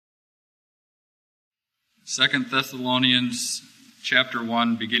2 Thessalonians chapter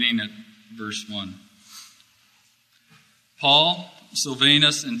 1, beginning at verse 1. Paul,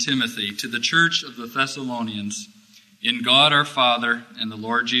 Silvanus, and Timothy, to the church of the Thessalonians, in God our Father and the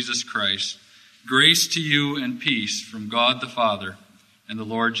Lord Jesus Christ, grace to you and peace from God the Father and the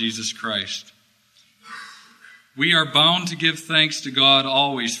Lord Jesus Christ. We are bound to give thanks to God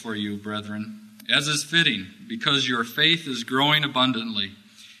always for you, brethren, as is fitting, because your faith is growing abundantly,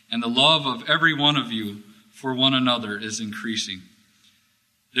 and the love of every one of you for one another is increasing.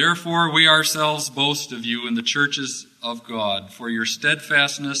 Therefore we ourselves boast of you in the churches of God for your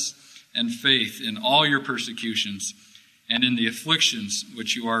steadfastness and faith in all your persecutions and in the afflictions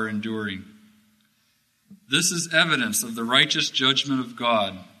which you are enduring. This is evidence of the righteous judgment of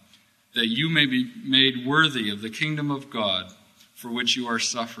God, that you may be made worthy of the kingdom of God for which you are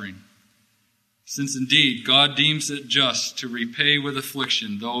suffering. Since indeed God deems it just to repay with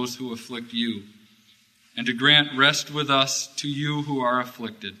affliction those who afflict you, and to grant rest with us to you who are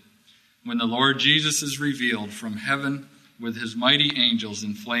afflicted, when the Lord Jesus is revealed from heaven with his mighty angels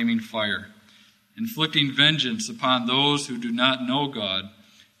in flaming fire, inflicting vengeance upon those who do not know God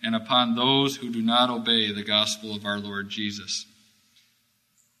and upon those who do not obey the gospel of our Lord Jesus.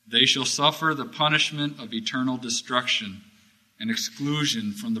 They shall suffer the punishment of eternal destruction and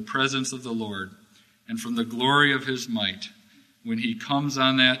exclusion from the presence of the Lord and from the glory of his might, when he comes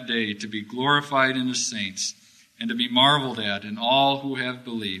on that day to be glorified in his saints and to be marveled at in all who have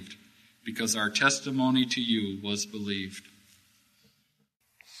believed, because our testimony to you was believed.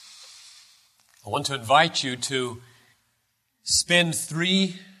 I want to invite you to spend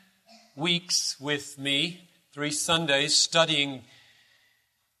 3 weeks with me, 3 Sundays, studying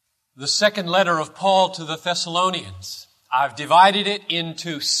the second letter of Paul to the Thessalonians. I've divided it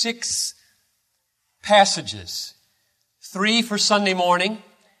into 6 passages. 3 for Sunday morning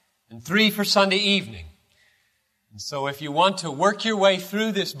and 3 for Sunday evening. And so if you want to work your way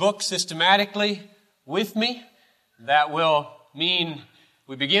through this book systematically with me, that will mean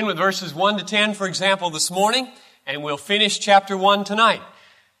we begin with verses 1 to 10, for example, this morning, and we'll finish chapter 1 tonight.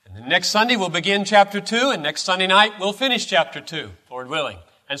 And then next Sunday we'll begin chapter 2, and next Sunday night we'll finish chapter 2, Lord willing.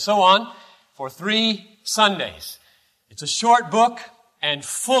 And so on for 3 Sundays. It's a short book and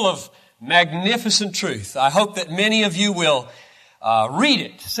full of magnificent truth. I hope that many of you will read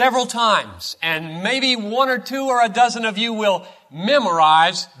it several times, and maybe 1 or 2 or a dozen of you will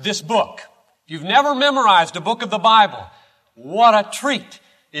memorize this book. If you've never memorized a book of the Bible, what a treat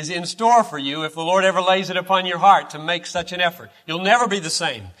is in store for you if the Lord ever lays it upon your heart to make such an effort. You'll never be the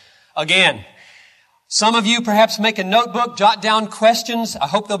same again. Some of you perhaps make a notebook, jot down questions. I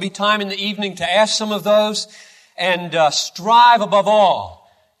hope there'll be time in the evening to ask some of those, and strive above all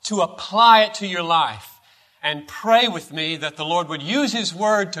to apply it to your life, and pray with me that the Lord would use His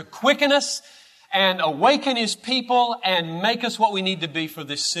Word to quicken us and awaken His people and make us what we need to be for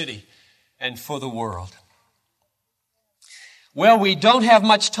this city and for the world. Well, we don't have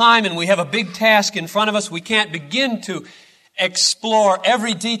much time, and we have a big task in front of us. We can't begin to explore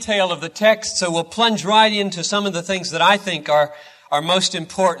every detail of the text, so we'll plunge right into some of the things that I think are most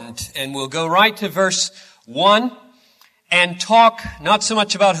important. And we'll go right to verse 1 and talk not so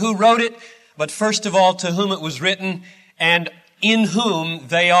much about who wrote it, but first of all to whom it was written and in whom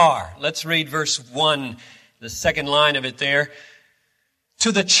they are. Let's read verse 1, the second line of it there.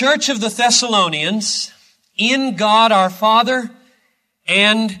 To the church of the Thessalonians, in God our Father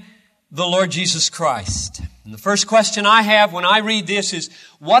and the Lord Jesus Christ. And the first question I have when I read this is,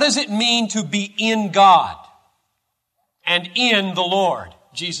 what does it mean to be in God and in the Lord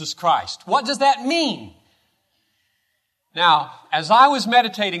Jesus Christ? What does that mean? Now, as I was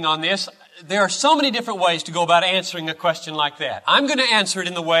meditating on this, there are so many different ways to go about answering a question like that. I'm going to answer it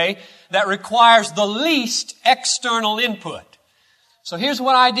in the way that requires the least external input. So here's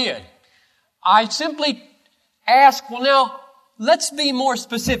what I did. I simply asked, well now, let's be more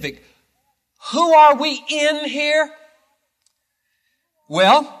specific. Who are we in here?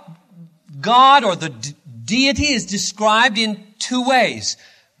 Well, God or the deity is described in 2 ways.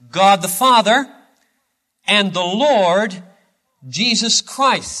 God the Father and the Lord Jesus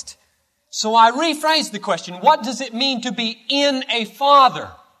Christ. So I rephrased the question, what does it mean to be in a Father?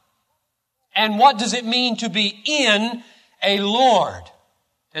 And what does it mean to be in a Lord?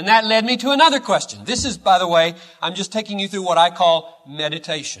 And that led me to another question. This is, by the way, I'm just taking you through what I call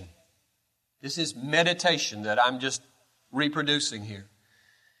meditation. This is meditation that I'm just reproducing here.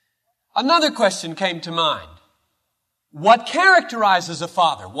 Another question came to mind. What characterizes a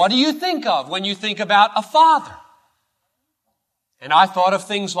father? What do you think of when you think about a father? And I thought of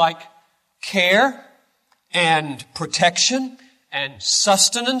things like care and protection and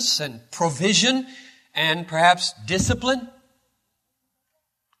sustenance and provision and perhaps discipline.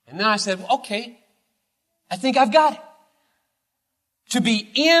 And then I said, okay, I think I've got it. To be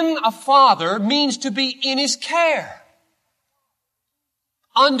in a father means to be in his care,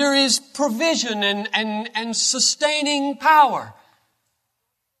 under his provision and sustaining power.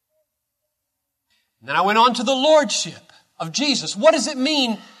 And then I went on to the lordship of Jesus. What does it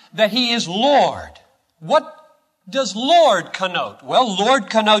mean that he is Lord? What does Lord connote? Well, Lord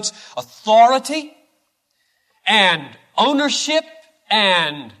connotes authority and ownership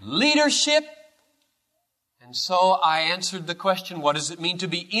and leadership. And so I answered the question, what does it mean to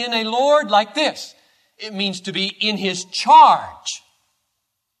be in a Lord? Like this. It means to be in his charge,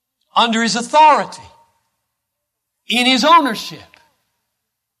 under his authority, in his ownership.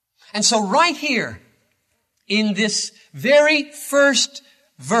 And so right here, in this very first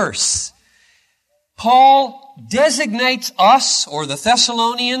verse, Paul designates us, or the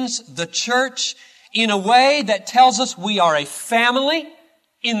Thessalonians, the church, in a way that tells us we are a family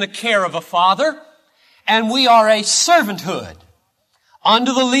in the care of a father, and we are a servanthood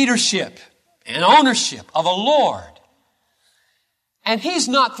under the leadership and ownership of a Lord. And he's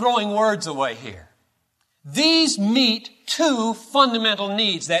not throwing words away here. These meet two fundamental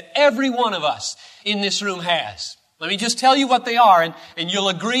needs that every one of us in this room has. Let me just tell you what they are, and you'll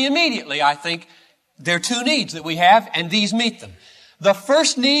agree immediately, I think. There are two needs that we have, and these meet them. The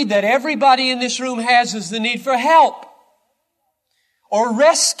first need that everybody in this room has is the need for help or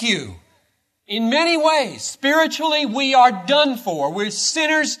rescue. In many ways, spiritually, we are done for. We're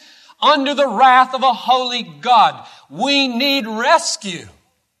sinners under the wrath of a holy God. We need rescue,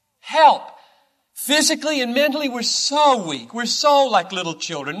 help. Physically and mentally, we're so weak. We're so like little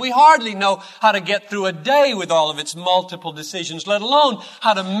children. We hardly know how to get through a day with all of its multiple decisions, let alone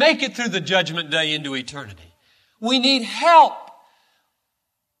how to make it through the judgment day into eternity. We need help.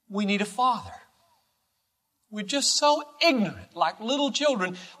 We need a father. We're just so ignorant, like little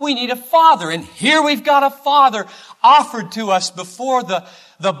children. We need a father. And here we've got a father offered to us before the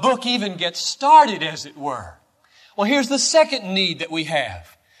book even gets started, as it were. Well, here's the second need that we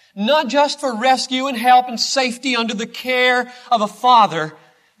have. Not just for rescue and help and safety under the care of a father.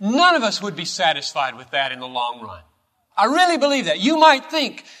 None of us would be satisfied with that in the long run. I really believe that. You might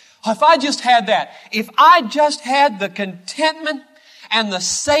think, if I just had that, if I just had the contentment and the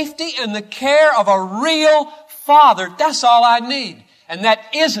safety and the care of a real father, that's all I need. And that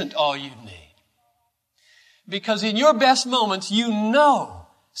isn't all you need. Because in your best moments, you know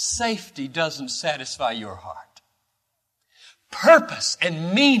safety doesn't satisfy your heart. Purpose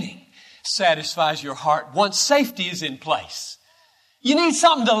and meaning satisfies your heart once safety is in place. You need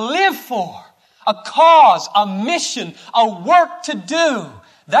something to live for, a cause, a mission, a work to do.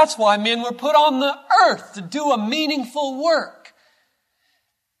 That's why men were put on the earth, to do a meaningful work.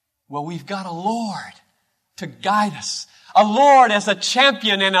 Well, we've got a Lord to guide us, a Lord as a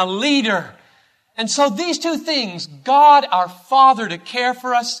champion and a leader. And so these two things, God our Father to care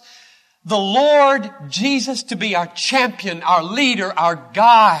for us, the Lord Jesus to be our champion, our leader, our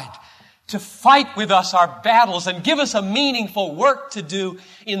guide, to fight with us our battles and give us a meaningful work to do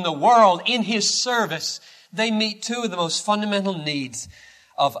in the world, in His service. They meet two of the most fundamental needs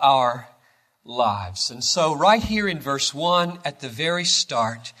of our lives. And so right here in verse 1 at the very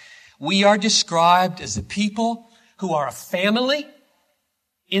start, we are described as a people who are a family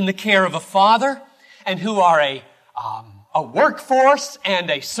in the care of a father and who are a workforce and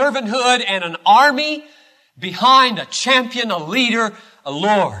a servanthood and an army behind a champion, a leader, a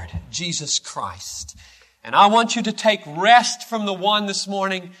Lord, Jesus Christ. And I want you to take rest from the one this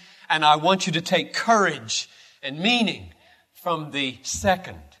morning, and I want you to take courage and meaning from the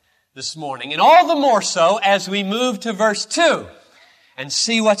second this morning. And all the more so as we move to verse 2 and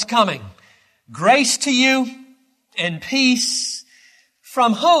see what's coming. Grace to you and peace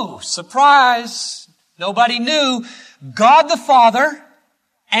from who? Surprise! Nobody knew. God the Father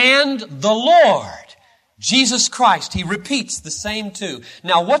and the Lord, Jesus Christ. He repeats the same two.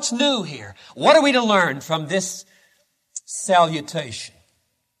 Now, what's new here? What are we to learn from this salutation?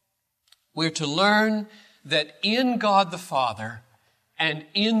 We're to learn that in God the Father and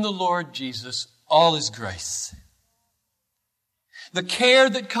in the Lord Jesus, all is grace. The care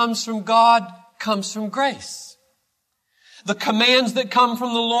that comes from God comes from grace. The commands that come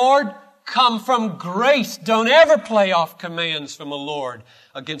from the Lord come from grace. Don't ever play off commands from a Lord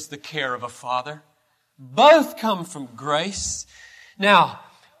against the care of a father. Both come from grace. Now,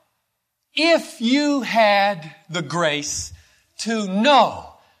 if you had the grace to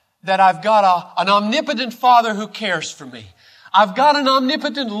know that I've got an omnipotent Father who cares for me, I've got an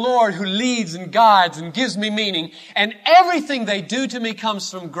omnipotent Lord who leads and guides and gives me meaning, and everything they do to me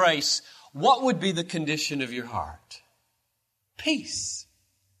comes from grace, what would be the condition of your heart? Peace.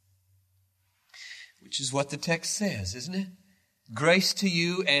 Which is what the text says, isn't it? Grace to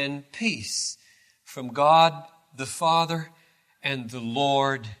you and peace from God the Father and the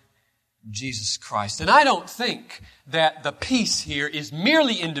Lord Jesus Christ. And I don't think that the peace here is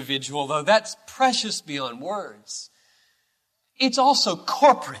merely individual, though that's precious beyond words. It's also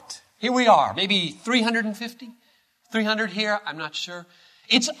corporate. Here we are, maybe 350, 300 here, I'm not sure.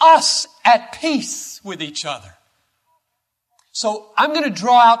 It's us at peace with each other. So I'm going to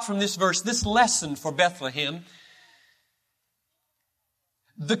draw out from this verse, this lesson for Bethlehem.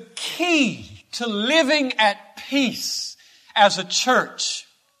 The key to living at peace as a church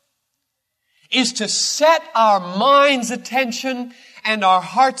is to set our mind's attention and our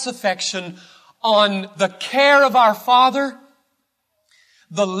heart's affection on the care of our Father,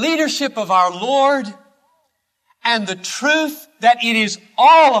 the leadership of our Lord, and the truth that it is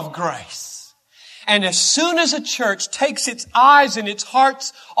all of grace. And as soon as a church takes its eyes and its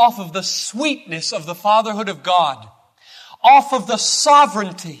hearts off of the sweetness of the fatherhood of God, off of the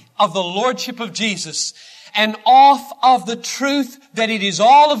sovereignty of the lordship of Jesus, and off of the truth that it is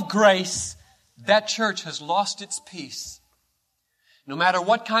all of grace, that church has lost its peace. No matter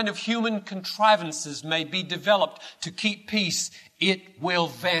what kind of human contrivances may be developed to keep peace, it will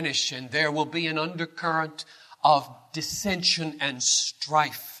vanish and there will be an undercurrent of dissension and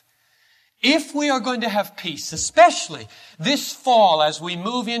strife. If we are going to have peace, especially this fall as we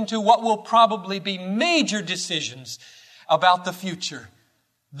move into what will probably be major decisions about the future,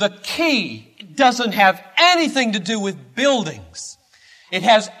 the key doesn't have anything to do with buildings. It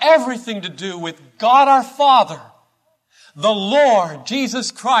has everything to do with God our Father, the Lord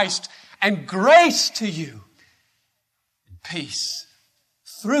Jesus Christ, and grace to you and peace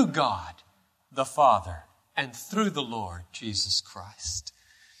through God the Father and through the Lord Jesus Christ.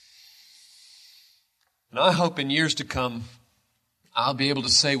 And I hope in years to come, I'll be able to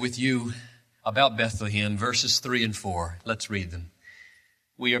say with you about Bethlehem, verses 3 and 4. Let's read them.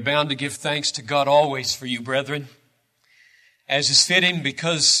 We are bound to give thanks to God always for you, brethren, as is fitting,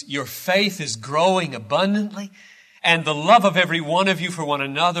 because your faith is growing abundantly, and the love of every one of you for one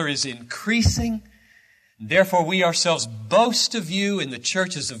another is increasing. Therefore, we ourselves boast of you in the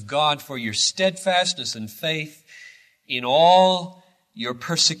churches of God for your steadfastness and faith in all your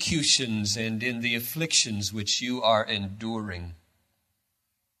persecutions and in the afflictions which you are enduring.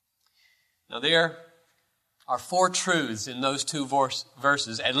 Now, there are 4 truths in those 2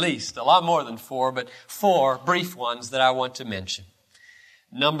 verses, at least, a lot more than 4, but 4 brief ones that I want to mention.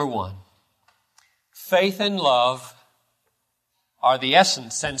 Number 1, faith and love are the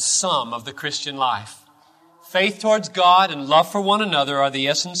essence and sum of the Christian life. Faith towards God and love for one another are the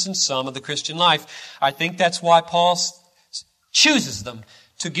essence and sum of the Christian life. I think that's why Paul chooses them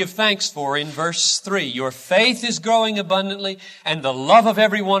to give thanks for in verse 3. Your faith is growing abundantly, and the love of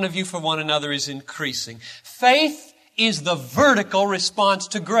every one of you for one another is increasing. Faith is the vertical response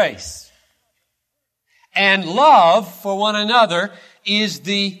to grace. And love for one another is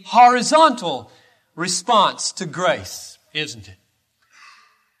the horizontal response to grace, isn't it?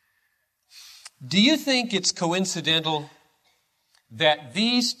 Do you think it's coincidental that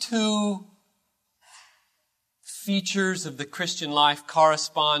these 2 features of the Christian life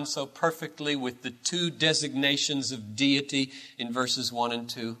correspond so perfectly with the 2 designations of deity in verses 1 and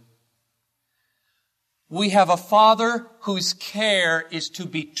 2? We have a Father whose care is to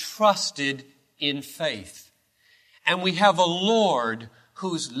be trusted in faith. And we have a Lord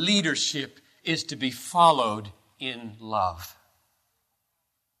whose leadership is to be followed in love.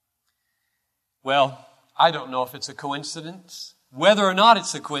 Well, I don't know if it's a coincidence. Whether or not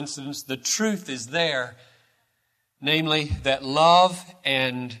it's a coincidence, the truth is there. Namely, that love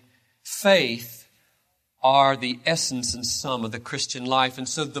and faith are the essence and sum of the Christian life. And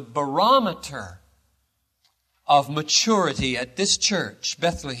so the barometer of maturity at this church,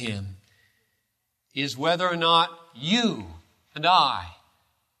 Bethlehem, is whether or not you and I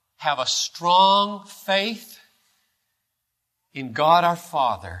have a strong faith in God our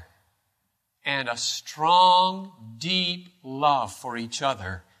Father and a strong, deep love for each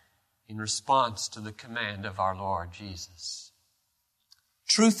other in response to the command of our Lord Jesus.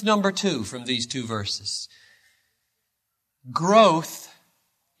 Truth number 2 from these 2 verses. Growth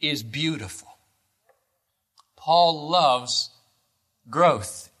is beautiful. Paul loves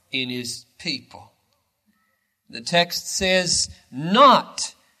growth in his people. The text says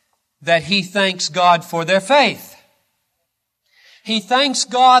not that he thanks God for their faith. He thanks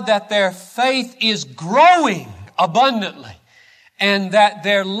God that their faith is growing abundantly and that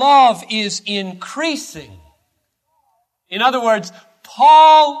their love is increasing. In other words,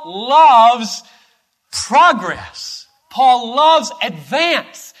 Paul loves progress. Paul loves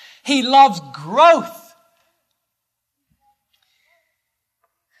advance. He loves growth.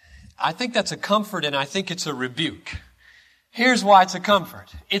 I think that's a comfort, and I think it's a rebuke. Here's why it's a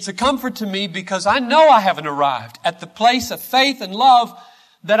comfort. It's a comfort to me because I know I haven't arrived at the place of faith and love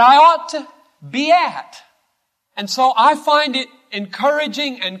that I ought to be at. And so I find it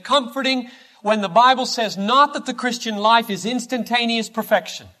encouraging and comforting when the Bible says not that the Christian life is instantaneous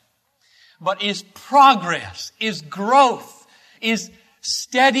perfection, but is progress, is growth, is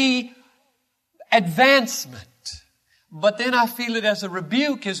steady advancement. But then I feel it as a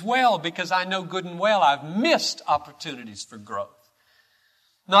rebuke as well, because I know good and well I've missed opportunities for growth.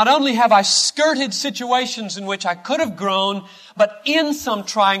 Not only have I skirted situations in which I could have grown, but in some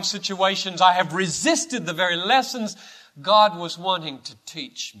trying situations I have resisted the very lessons God was wanting to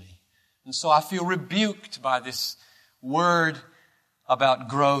teach me. And so I feel rebuked by this word about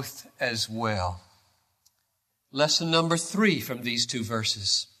growth as well. Lesson number 3 from these 2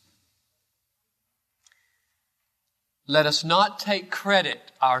 verses. Let us not take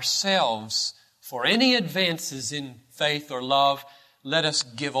credit ourselves for any advances in faith or love. Let us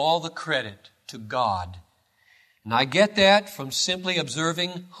give all the credit to God. And I get that from simply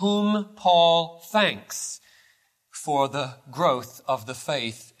observing whom Paul thanks for the growth of the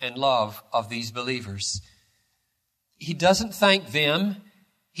faith and love of these believers. He doesn't thank them,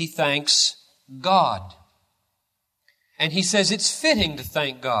 he thanks God. And he says it's fitting to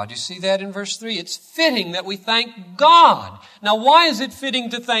thank God. You see that in verse 3? It's fitting that we thank God. Now, why is it fitting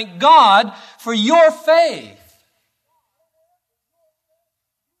to thank God for your faith?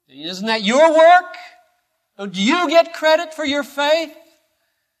 Isn't that your work? Don't you get credit for your faith?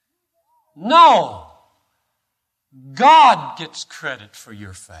 No. God gets credit for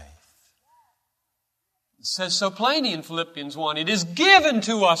your faith. It says so plainly in Philippians 1, it is given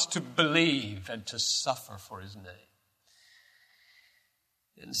to us to believe and to suffer for His name.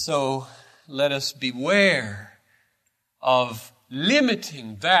 And so let us beware of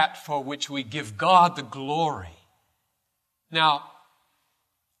limiting that for which we give God the glory. Now,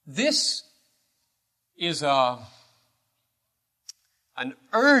 this is an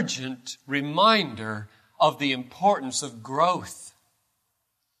urgent reminder of the importance of growth.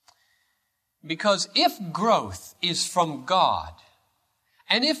 Because if growth is from God,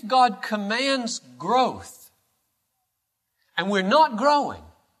 and if God commands growth, and we're not growing,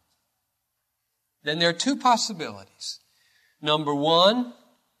 then there are 2 possibilities. Number 1,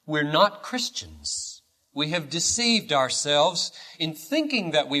 we're not Christians. We have deceived ourselves in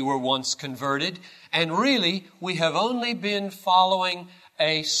thinking that we were once converted, and really we have only been following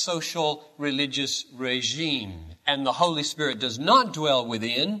a social religious regime, and the Holy Spirit does not dwell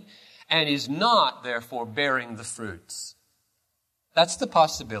within and is not, therefore, bearing the fruits. That's the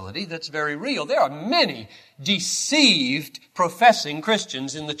possibility that's very real. There are many deceived professing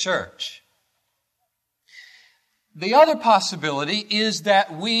Christians in the church. The other possibility is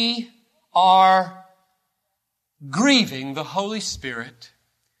that we are grieving the Holy Spirit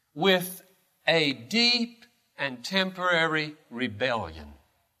with a deep and temporary rebellion.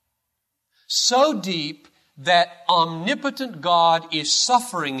 So deep that omnipotent God is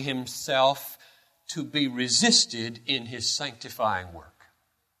suffering Himself to be resisted in His sanctifying work.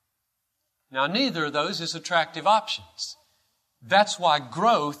 Now, neither of those is attractive options. That's why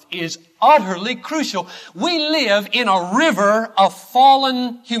growth is utterly crucial. We live in a river of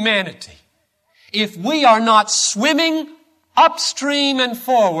fallen humanity. If we are not swimming upstream and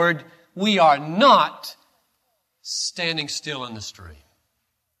forward, we are not standing still in the stream.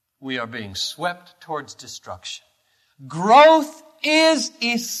 We are being swept towards destruction. Growth is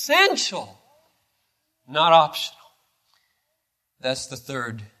essential, not optional. That's the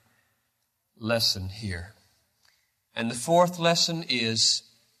 3rd lesson here. And the 4th lesson is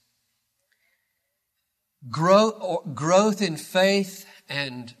growth in faith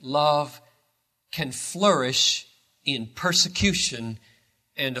and love can flourish in persecution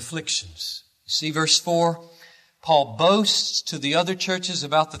and afflictions. See verse 4? Paul boasts to the other churches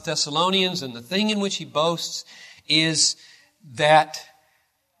about the Thessalonians, and the thing in which he boasts is that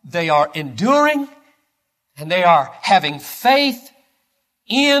they are enduring and they are having faith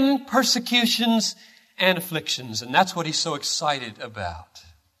in persecutions and afflictions. And that's what he's so excited about.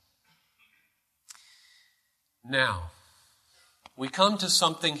 Now, we come to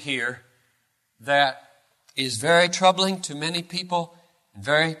something here that is very troubling to many people, and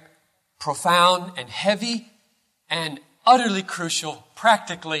very profound and heavy, and utterly crucial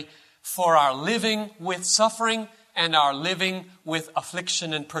practically for our living with suffering and our living with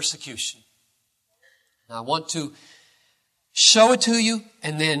affliction and persecution. Now, I want to show it to you,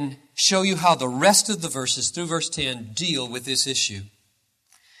 and then show you how the rest of the verses through verse 10 deal with this issue.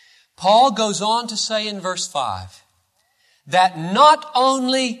 Paul goes on to say in verse 5 that not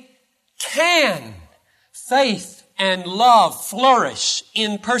only can faith and love flourish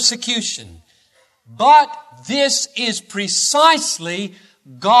in persecution, but this is precisely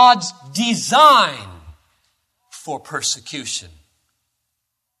God's design for persecution.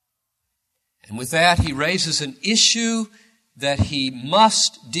 And with that, he raises an issue that he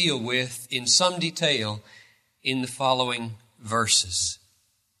must deal with in some detail in the following verses.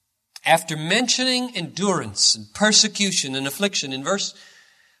 After mentioning endurance and persecution and affliction in verse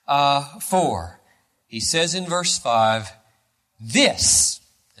 4, he says in verse 5, this,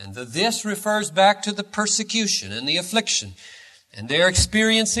 and the this refers back to the persecution and the affliction and their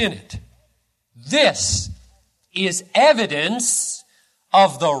experience in it. This is evidence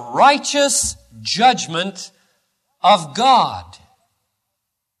of the righteous judgment of God.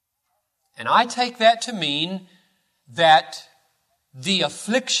 And I take that to mean that the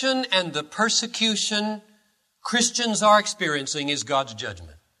affliction and the persecution Christians are experiencing is God's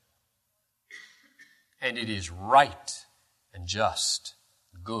judgment. And it is right and just,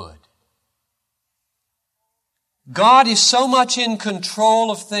 good. God is so much in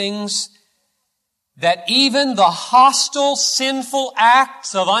control of things that even the hostile, sinful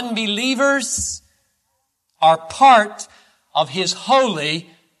acts of unbelievers are part of His holy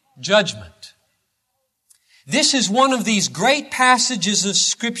judgment. This is one of these great passages of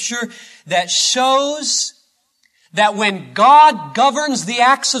Scripture that shows that when God governs the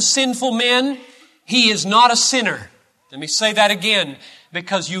acts of sinful men, He is not a sinner. Let me say that again,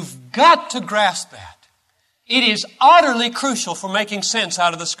 because you've got to grasp that. It is utterly crucial for making sense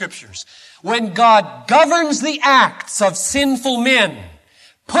out of the Scriptures. When God governs the acts of sinful men,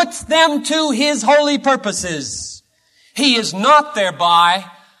 puts them to His holy purposes, He is not thereby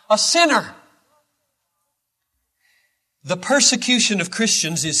a sinner. The persecution of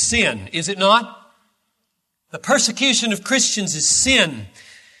Christians is sin, is it not? The persecution of Christians is sin.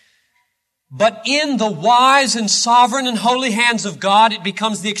 But in the wise and sovereign and holy hands of God, it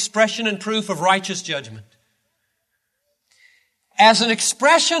becomes the expression and proof of righteous judgment. As an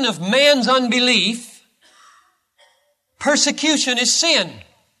expression of man's unbelief, persecution is sin.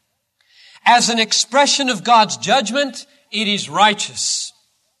 As an expression of God's judgment, it is righteous.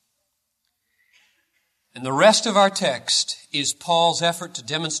 And the rest of our text is Paul's effort to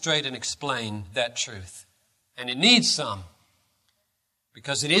demonstrate and explain that truth. And it needs some,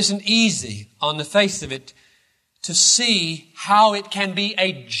 because it isn't easy on the face of it to see how it can be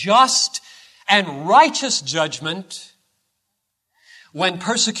a just and righteous judgment when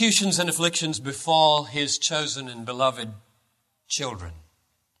persecutions and afflictions befall His chosen and beloved children.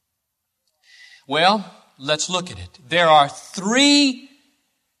 Well, let's look at it. There are 3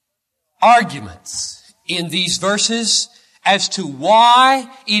 arguments in these verses as to why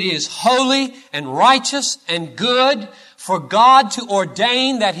it is holy and righteous and good for God to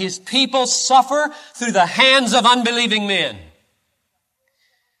ordain that His people suffer through the hands of unbelieving men.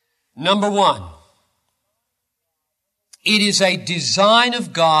 Number 1, it is a design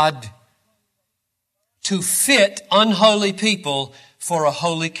of God to fit unholy people for a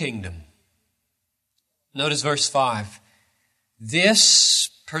holy kingdom. Notice verse 5. This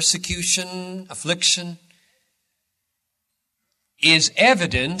persecution, affliction, is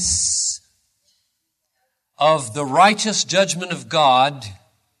evidence of the righteous judgment of God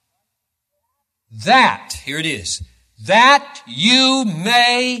that, here it is, that you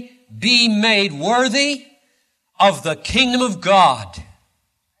may be made worthy of the kingdom of God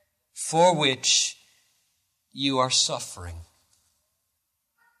for which you are suffering.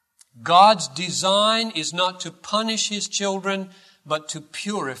 God's design is not to punish His children, but to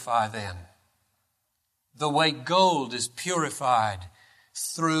purify them. The way gold is purified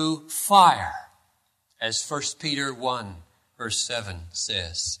through fire, as 1 Peter 1 verse 7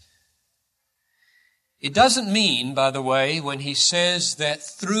 says. It doesn't mean, by the way, when he says that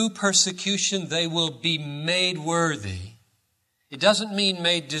through persecution they will be made worthy, it doesn't mean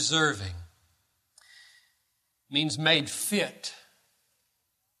made deserving. It means made fit.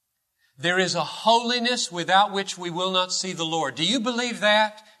 There is a holiness without which we will not see the Lord. Do you believe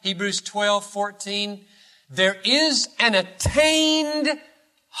that? Hebrews 12:14. There is an attained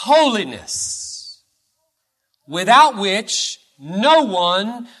holiness without which no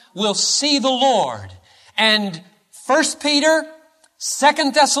one will see the Lord. And 1 Peter,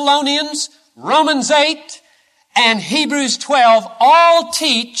 2 Thessalonians, Romans 8, and Hebrews 12 all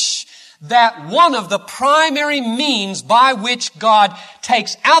teach that one of the primary means by which God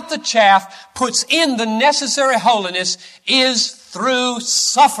takes out the chaff, puts in the necessary holiness, is through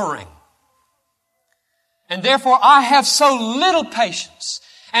suffering. And therefore I have so little patience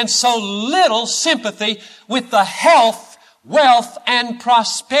and so little sympathy with the health, wealth, and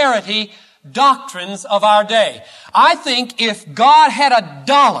prosperity doctrines of our day. I think if God had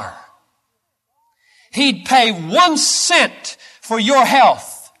 $1, He'd pay 1 cent for your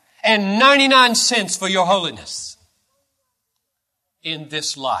health and 99 cents for your holiness in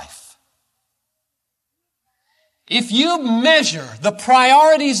this life. If you measure the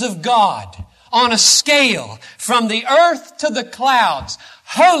priorities of God on a scale from the earth to the clouds,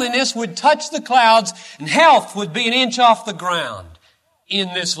 holiness would touch the clouds and health would be an inch off the ground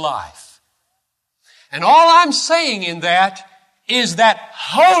in this life. And all I'm saying in that is that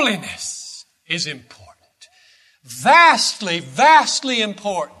holiness is important. Vastly, vastly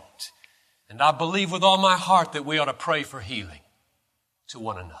important. And I believe with all my heart that we ought to pray for healing to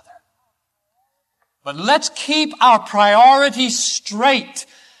one another. But let's keep our priorities straight.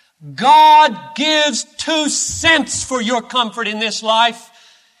 God gives 2 cents for your comfort in this life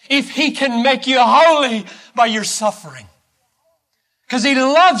if He can make you holy by your suffering. Because He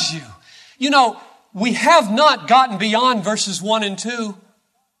loves you. You know, we have not gotten beyond verses 1 and 2.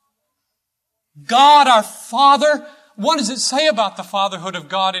 God our Father, what does it say about the fatherhood of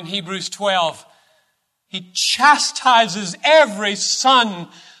God in Hebrews 12? He chastises every son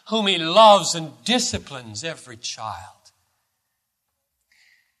whom He loves and disciplines every child.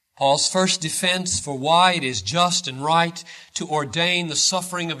 Paul's first defense for why it is just and right to ordain the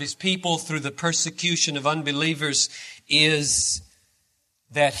suffering of his people through the persecution of unbelievers is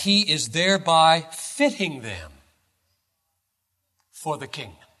that he is thereby fitting them for the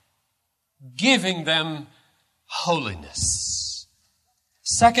kingdom, giving them holiness.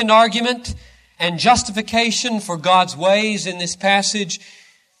 Second argument and justification for God's ways in this passage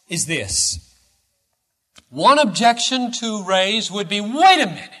is this. One objection to raise would be, wait a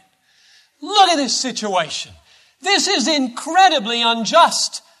minute. Look at this situation. This is incredibly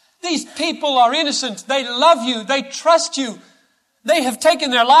unjust. These people are innocent. They love you. They trust you. They have taken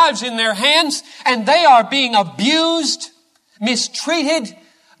their lives in their hands and they are being abused, mistreated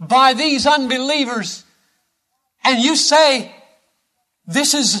by these unbelievers. And you say,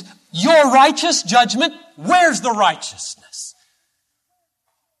 this is your righteous judgment. Where's the righteousness?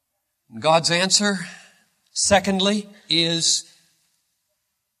 God's answer, secondly, is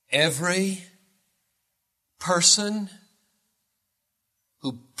every person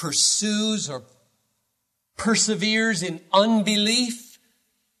who pursues or perseveres in unbelief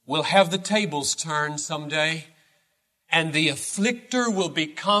will have the tables turned someday, and the afflictor will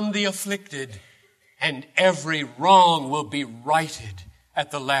become the afflicted, and every wrong will be righted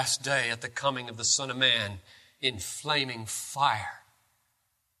at the last day, at the coming of the Son of Man in flaming fire.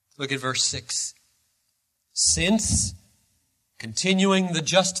 Look at verse 6. Since, continuing the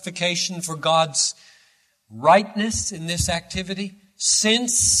justification for God's rightness in this activity,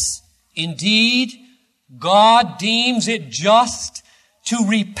 since indeed God deems it just to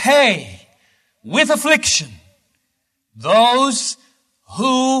repay with affliction those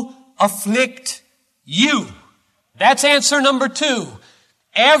who afflict you. That's answer number 2.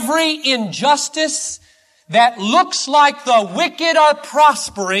 Every injustice that looks like the wicked are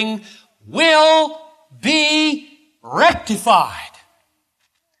prospering will be rectified.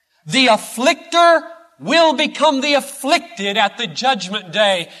 The afflictor will become the afflicted at the judgment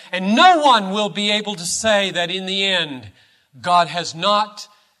day, and no one will be able to say that in the end God has not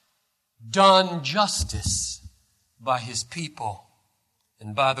done justice by His people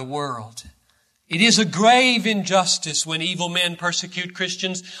and by the world. It is a grave injustice when evil men persecute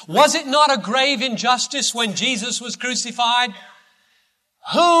Christians. Was it not a grave injustice when Jesus was crucified?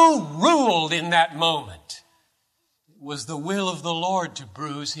 Who ruled in that moment? It was the will of the Lord to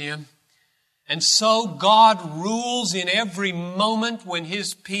bruise Him. And so God rules in every moment when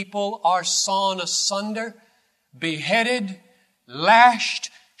His people are sawn asunder, beheaded, lashed,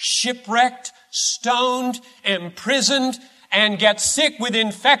 shipwrecked, stoned, imprisoned, and get sick with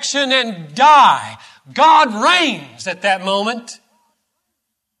infection and die. God reigns at that moment.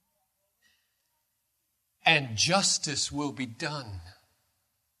 And justice will be done.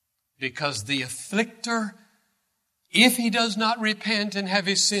 Because the afflictor, if he does not repent and have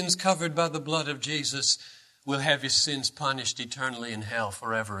his sins covered by the blood of Jesus, will have his sins punished eternally in hell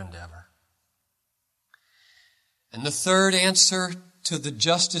forever and ever. And the third answer to the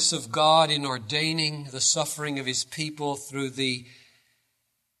justice of God in ordaining the suffering of His people through the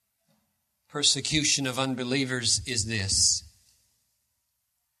persecution of unbelievers is this.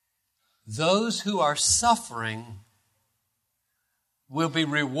 those who are suffering will be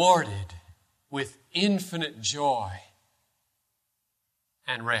rewarded with infinite joy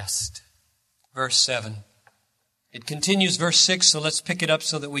and rest. Verse 7. It continues verse 6, so let's pick it up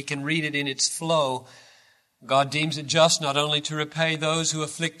so that we can read it in its flow. God deems it just not only to repay those who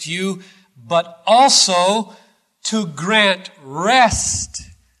afflict you, but also to grant rest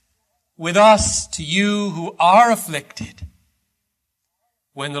with us to you who are afflicted,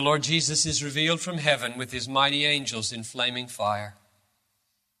 when the Lord Jesus is revealed from heaven with his mighty angels in flaming fire.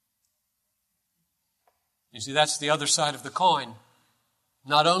 You see, that's the other side of the coin.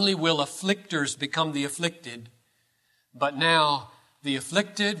 Not only will afflictors become the afflicted, but now the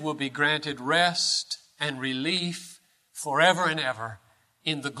afflicted will be granted rest and relief forever and ever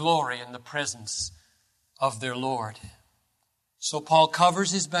in the glory and the presence of their Lord. So Paul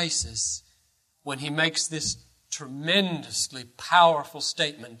covers his bases when he makes this tremendously powerful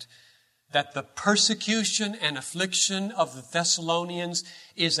statement that the persecution and affliction of the Thessalonians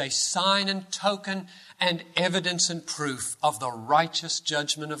is a sign and token and evidence and proof of the righteous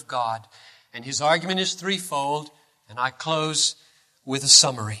judgment of God. And his argument is threefold, and I close with a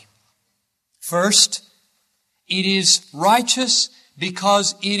summary. First, it is righteous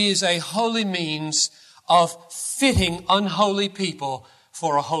because it is a holy means of fitting unholy people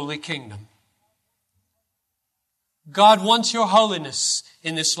for a holy kingdom. God wants your holiness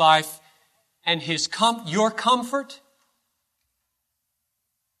in this life, and your comfort,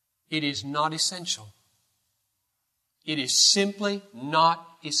 it is not essential. It is simply not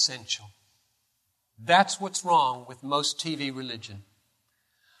essential. That's what's wrong with most TV religion.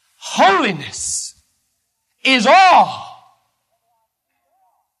 Holiness is all.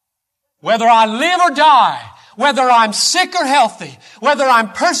 Whether I live or die, whether I'm sick or healthy, whether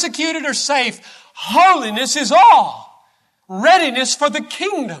I'm persecuted or safe, holiness is all. Readiness for the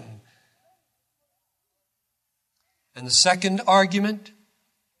kingdom. And the second argument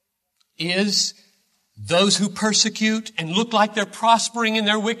is those who persecute and look like they're prospering in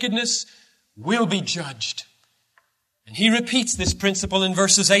their wickedness will be judged. And he repeats this principle in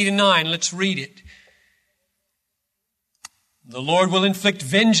verses 8 and 9. Let's read it. The Lord will inflict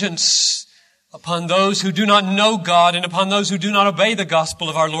vengeance upon those who do not know God and upon those who do not obey the gospel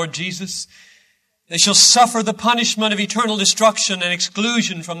of our Lord Jesus. They shall suffer the punishment of eternal destruction and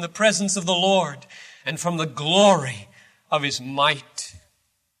exclusion from the presence of the Lord and from the glory of his might.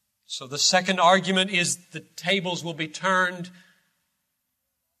 So the second argument is the tables will be turned.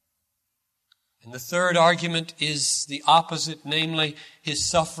 And the third argument is the opposite, namely, his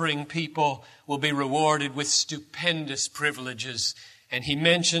suffering people will be rewarded with stupendous privileges. And he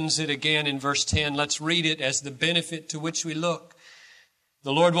mentions it again in verse 10. Let's read it as the benefit to which we look.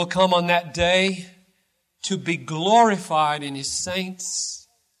 The Lord will come on that day to be glorified in his saints,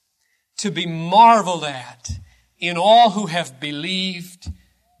 to be marveled at in all who have believed,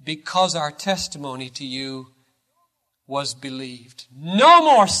 because our testimony to you was believed. No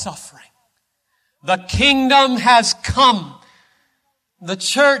more suffering. The kingdom has come. The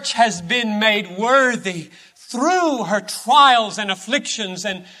church has been made worthy through her trials and afflictions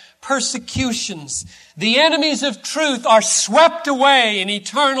and persecutions. The enemies of truth are swept away in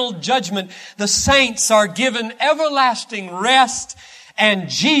eternal judgment. The saints are given everlasting rest, and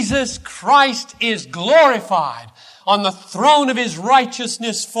Jesus Christ is glorified on the throne of his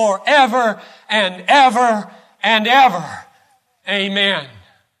righteousness forever and ever and ever. Amen.